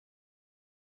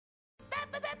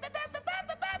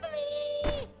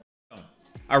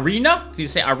Arena? Can you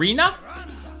say arena?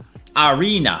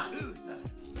 Arena.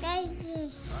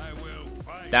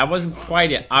 That wasn't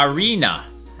quite it. Arena.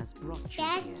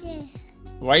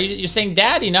 Why are you saying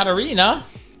daddy, not arena?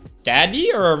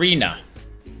 Daddy or arena?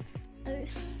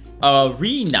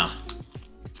 Arena.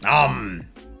 Nom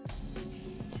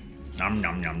nom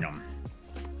nom nom.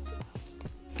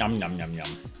 Nom nom nom nom.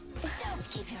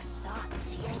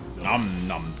 Nom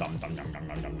nom nom nom nom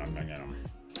nom nom nom nom nom.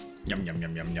 Yum yum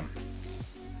yum yum yum.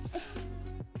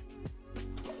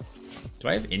 Do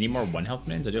I have any more one health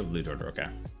minions? I do have loot order, okay.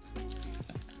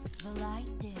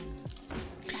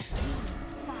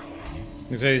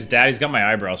 Looks like his daddy's got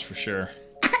my eyebrows for sure.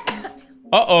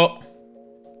 Uh-oh.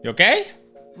 You okay?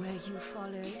 Were you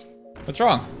followed? What's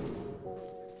wrong?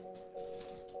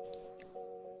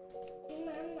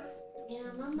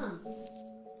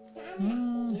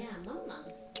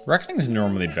 Reckoning's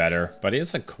normally better, but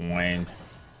it's a coin.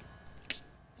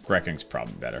 Reckoning's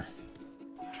probably better.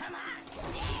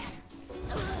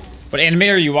 What anime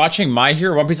are you watching? My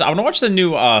Hero, One Piece? I want to watch the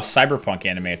new Cyberpunk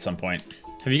anime at some point.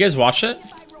 Have you guys watched it?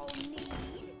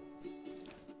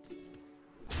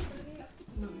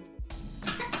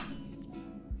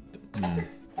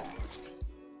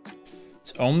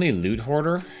 It's only loot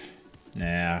hoarder?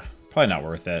 Nah, probably not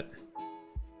worth it.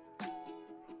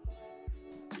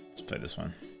 Let's play this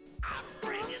one.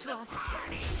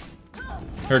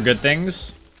 Heard good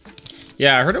things?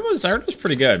 Yeah, I heard it was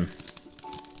pretty good.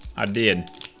 I did.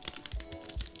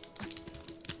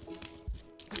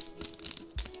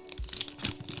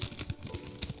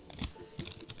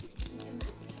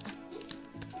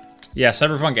 Yeah,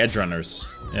 Cyberpunk Edge Runners.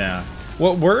 Yeah.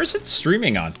 Well, where is it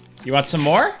streaming on? You want some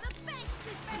more?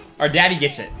 Or Daddy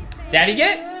gets it? Daddy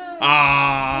get it?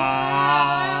 Ah.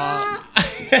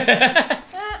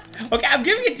 Okay, I'm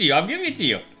giving it to you. I'm giving it to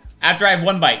you. After I have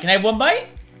one bite. Can I have one bite?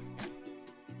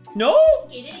 No?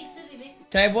 Can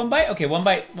I have one bite? Okay, one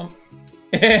bite.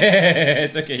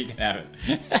 It's okay, you can have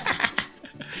it.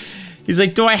 He's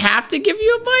like, do I have to give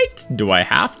you a bite? Do I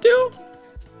have to?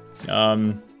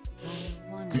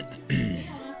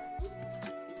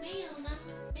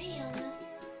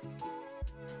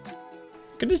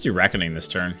 Could just do Reckoning this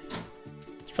turn.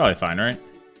 It's probably fine, right?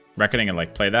 Reckoning and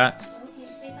like play that.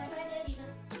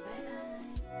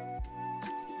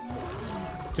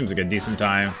 Seems like a decent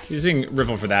time. Using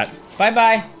Ripple for that.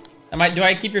 Bye-bye. Do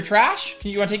I keep your trash?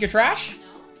 You want to take your trash?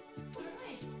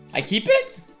 I keep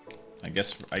it? I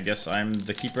guess I'm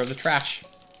the keeper of the trash.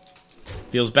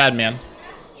 Feels bad, man.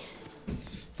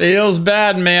 Feels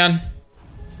bad, man.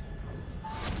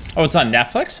 Oh, it's on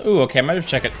Netflix? Ooh, okay, I might have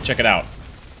to check it out.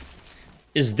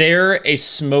 Is there a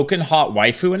smoking hot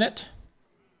waifu in it?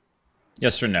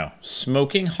 Yes or no?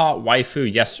 Smoking hot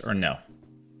waifu, yes or no?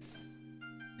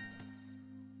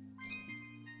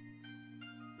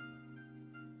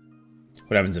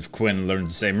 What happens if Quinn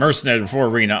learns to say mercenary before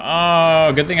arena?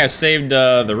 Oh, good thing I saved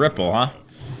the Ripple, huh?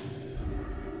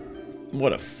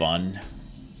 What a fun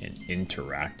and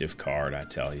interactive card, I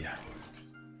tell you.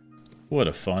 What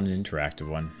a fun interactive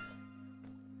one.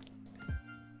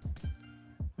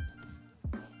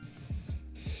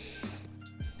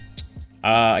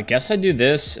 I guess I do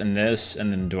this, and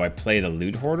then do I play the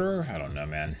loot hoarder? I don't know,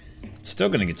 man. Still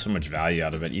gonna get so much value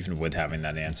out of it, even with having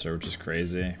that answer, which is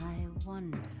crazy. I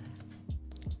wonder.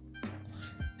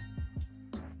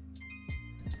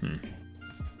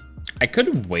 I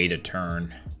could wait a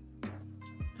turn.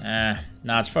 Nah,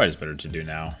 it's probably just better to do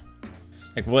now.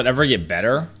 Like, will it ever get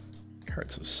better?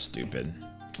 Card's so stupid.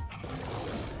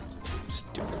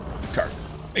 Stupid card.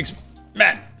 Makes me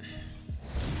mad.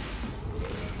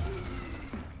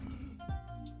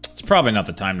 It's probably not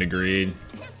the time to greed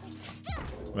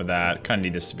with that. Kind of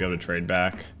need this to be able to trade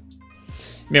back.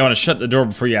 You may want to shut the door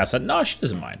before you ask that. No, she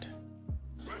doesn't mind.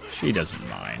 She doesn't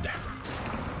mind.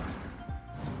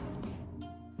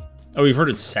 Oh, you've heard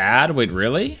it's sad? Wait,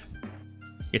 really?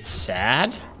 It's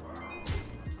sad?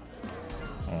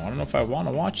 Oh, I don't know if I want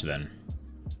to watch then.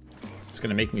 It's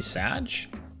gonna make me sad?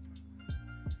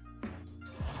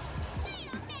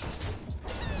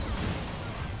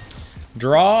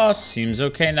 Draw seems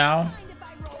okay now.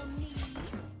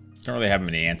 Don't really have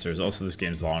many answers. Also, this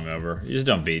game's long over. You just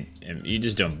don't beat him. You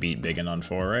just don't beat Biggin on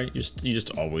 4, right? You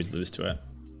just always lose to it.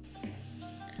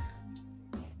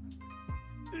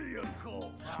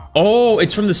 Oh,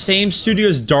 it's from the same studio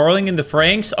as Darling in the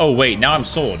Franxx? Oh, wait, now I'm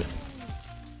sold.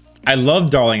 I love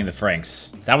Darling in the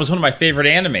Franxx. That was one of my favorite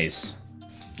animes.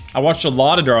 I watched a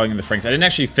lot of Darling in the Franxx. I didn't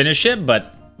actually finish it,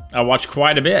 but I watched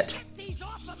quite a bit.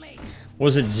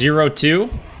 Was it 02?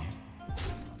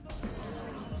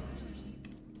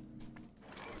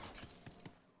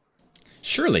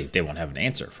 Surely they won't have an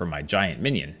answer for my giant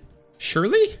minion.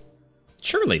 Surely?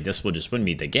 Surely this will just win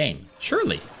me the game.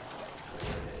 Surely.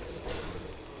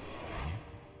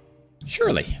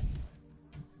 Surely.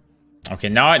 Okay,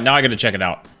 now I gotta check it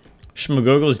out.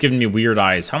 Schmagogl is giving me weird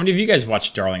eyes. How many of you guys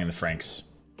watch Darling in the Franxx?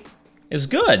 It's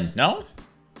good, no?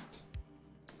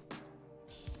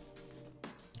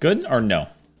 Good or no?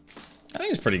 I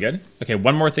think it's pretty good. Okay,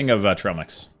 one more thing of trail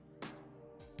mix.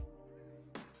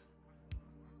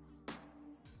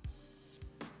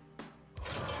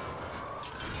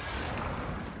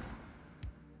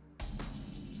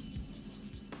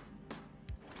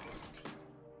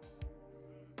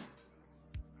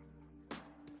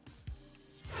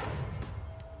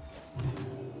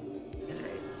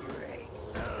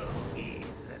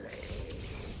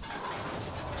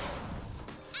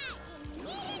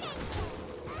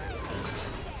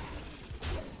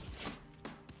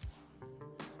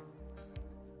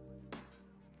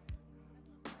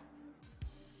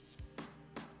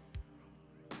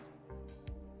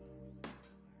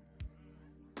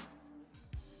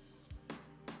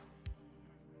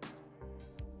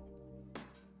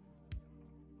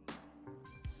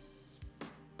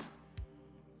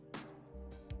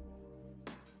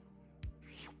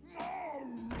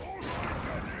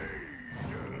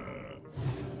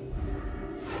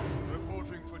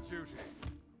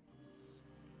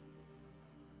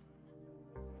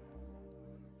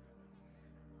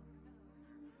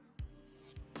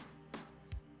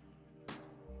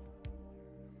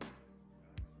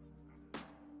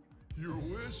 Your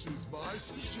wish is my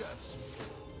suggestion.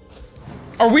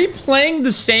 Are we playing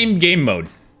the same game mode?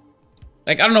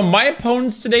 Like, I don't know, my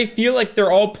opponents today feel like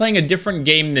they're all playing a different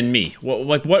game than me.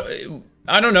 What,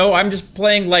 I don't know, I'm just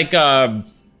playing like,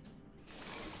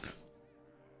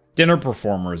 dinner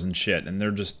performers and shit, and they're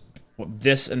just,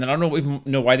 this, and then I don't even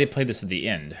know why they play this at the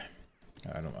end.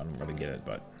 I don't really get it,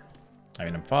 but, I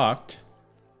mean, I'm fucked.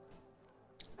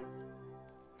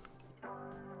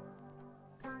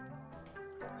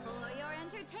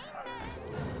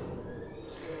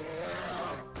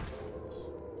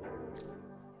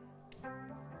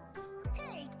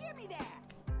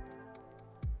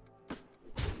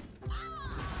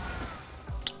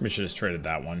 We should have just traded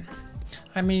that one.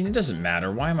 I mean, it doesn't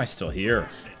matter. Why am I still here?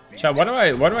 Chat, why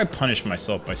do I punish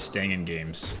myself by staying in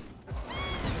games?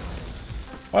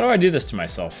 Why do I do this to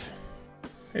myself?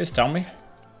 Can you just tell me?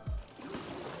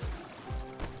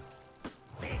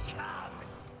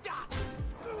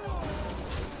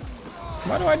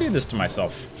 Why do I do this to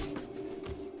myself?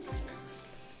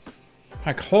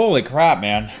 Like, holy crap,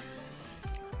 man.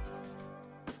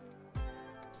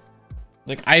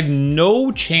 Like, I have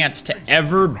no chance to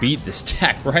ever beat this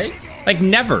deck, right? Like,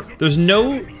 never. There's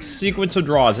no sequence of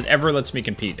draws that ever lets me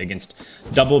compete against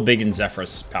double Big and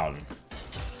Zephrys Paladin.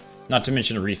 Not to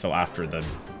mention a refill after the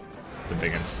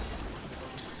Big one.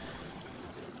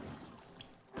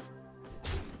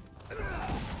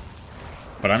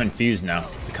 But I'm infused now.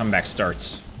 The comeback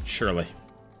starts. Surely.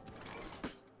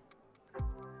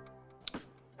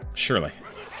 Surely.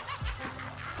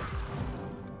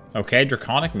 Okay,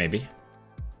 Draconic maybe.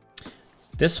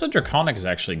 This with Draconic is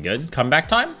actually good. Comeback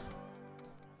time?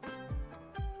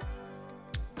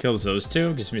 Kills those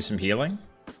two, gives me some healing.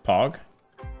 Pog.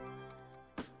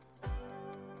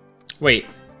 Wait.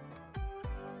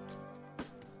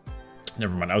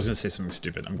 Never mind, I was gonna say something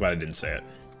stupid. I'm glad I didn't say it.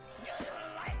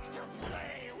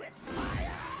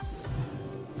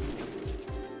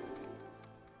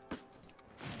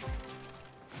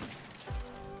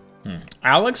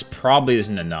 Alex probably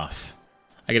isn't enough.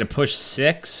 I get to push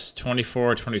 6,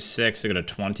 24, 26, I go to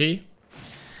 20.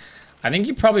 I think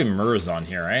you probably Murazond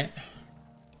here, right?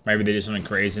 Maybe they do something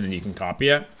crazy and then you can copy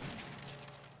it.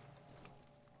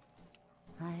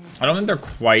 I don't think they're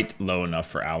quite low enough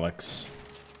for Alex.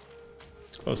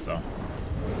 It's close though.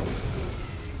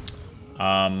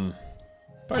 Probably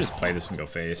just play this and go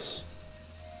face.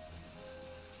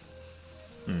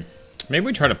 Maybe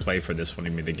we try to play for this one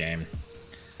and be the game.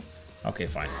 Okay,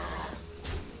 fine.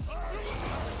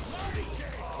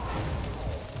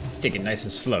 Take it nice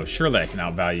and slow. Surely I can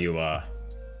outvalue,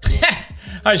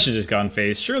 I should just gone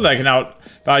face. Surely I can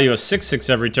outvalue a 6/6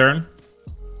 every turn.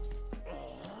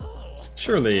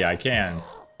 Surely I can.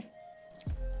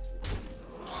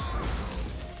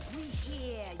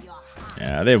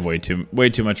 Yeah, they have way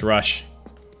too much rush.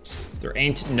 There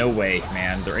ain't no way,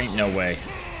 man. There ain't no way.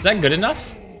 Is that good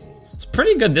enough? It's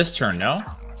pretty good this turn, no?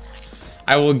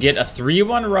 I will get a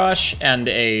 3/1 rush and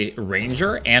a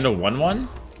ranger and a 1/1.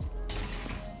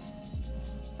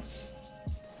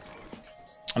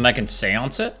 And I can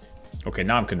seance it? Okay,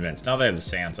 now I'm convinced. Now that I have the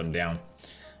seance, I'm down.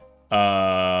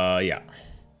 Yeah.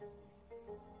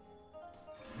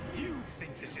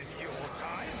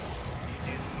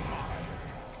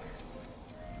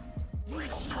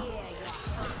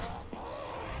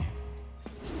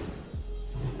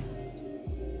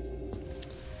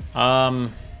 I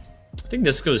think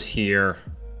this goes here.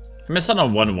 I missed out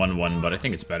on 1-1-1, but I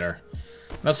think it's better.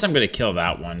 Unless I'm gonna kill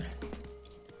that one.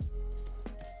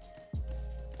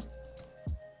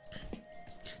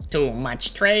 Too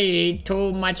much trade,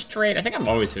 too much trade. I think I'm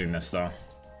always hitting this though.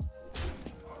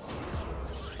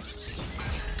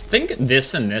 I think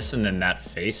this and then that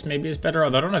face maybe is better,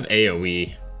 although I don't have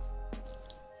AoE.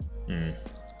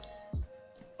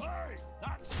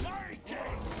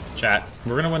 Chat,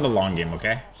 we're gonna win the long game,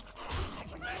 okay?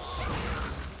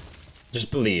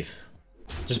 Just believe.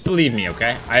 Just believe me,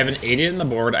 okay? I have an 8-8 on the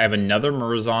board. I have another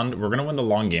Murazond. We're gonna win the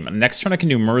long game. And next turn I can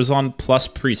do Murazond plus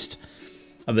Priest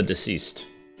of the Deceased.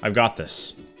 I've got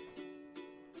this.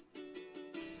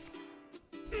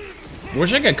 I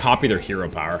wish I could copy their hero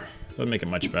power. That would make it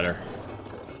much better.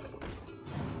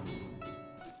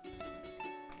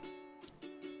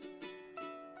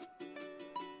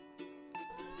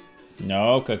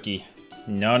 No, Cookie.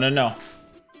 No, no, no.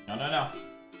 No, no, no.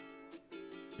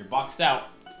 You're boxed out.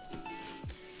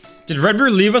 Did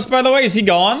Redbeard leave us, by the way? Is he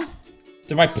gone?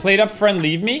 Did my played-up friend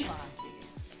leave me?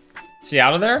 Is he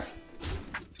out of there?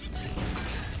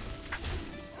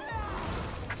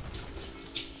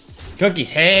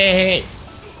 Cookies, hey!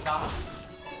 Stop.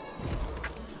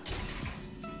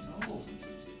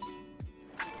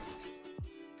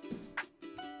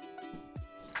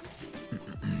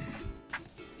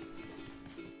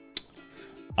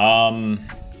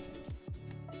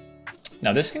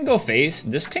 Now this can go face,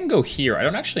 this can go here. I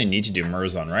don't actually need to do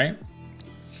Murazond, right?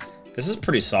 This is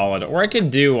pretty solid. Or I could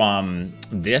do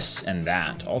this and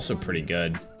that, also pretty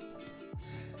good.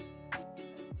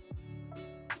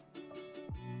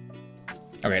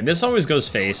 Okay, this always goes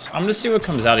face. I'm gonna see what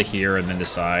comes out of here and then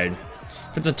decide.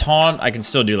 If it's a taunt, I can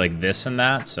still do like this and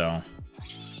that, so.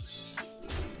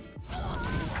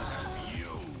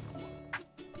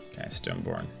 Okay,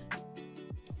 Stoneborn.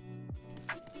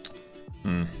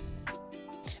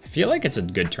 I feel like it's a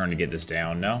good turn to get this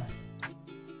down, no?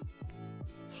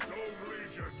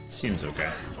 It seems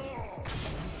okay.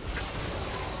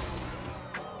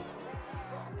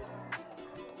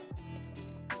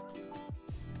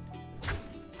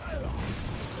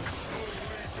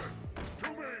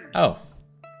 Oh.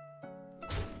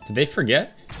 Did they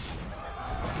forget?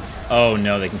 Oh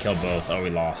no, they can kill both. Oh, we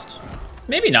lost.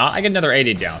 Maybe not. I get another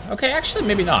 8-8 down. Okay, actually,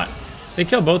 maybe not. They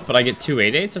kill both, but I get 2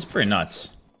 8-8s? That's pretty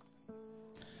nuts.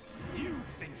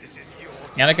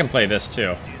 And I can play this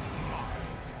too.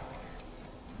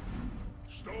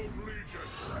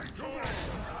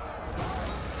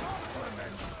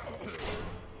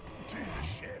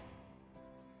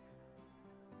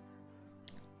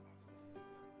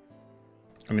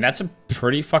 I mean, that's a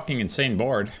pretty fucking insane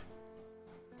board.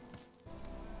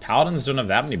 Paladins don't have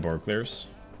that many board clears.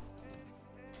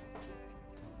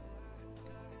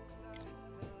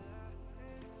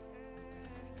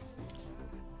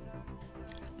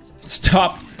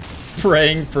 Stop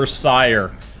praying for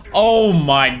Sire. Oh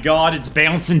my god, it's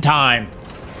bouncing time.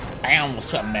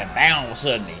 Bounce with me, bounce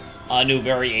with me. A new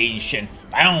variation.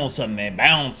 Bounce with me,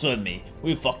 bounce with me.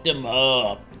 We fucked him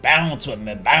up. Bounce with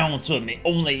me, bounce with me.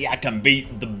 Only I can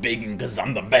beat the biggin' cause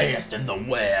I'm the best in the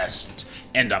West.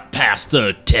 And I passed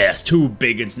the test. 2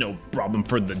 biggins, no problem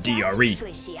for the DRE.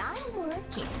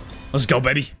 Let's go,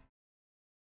 baby.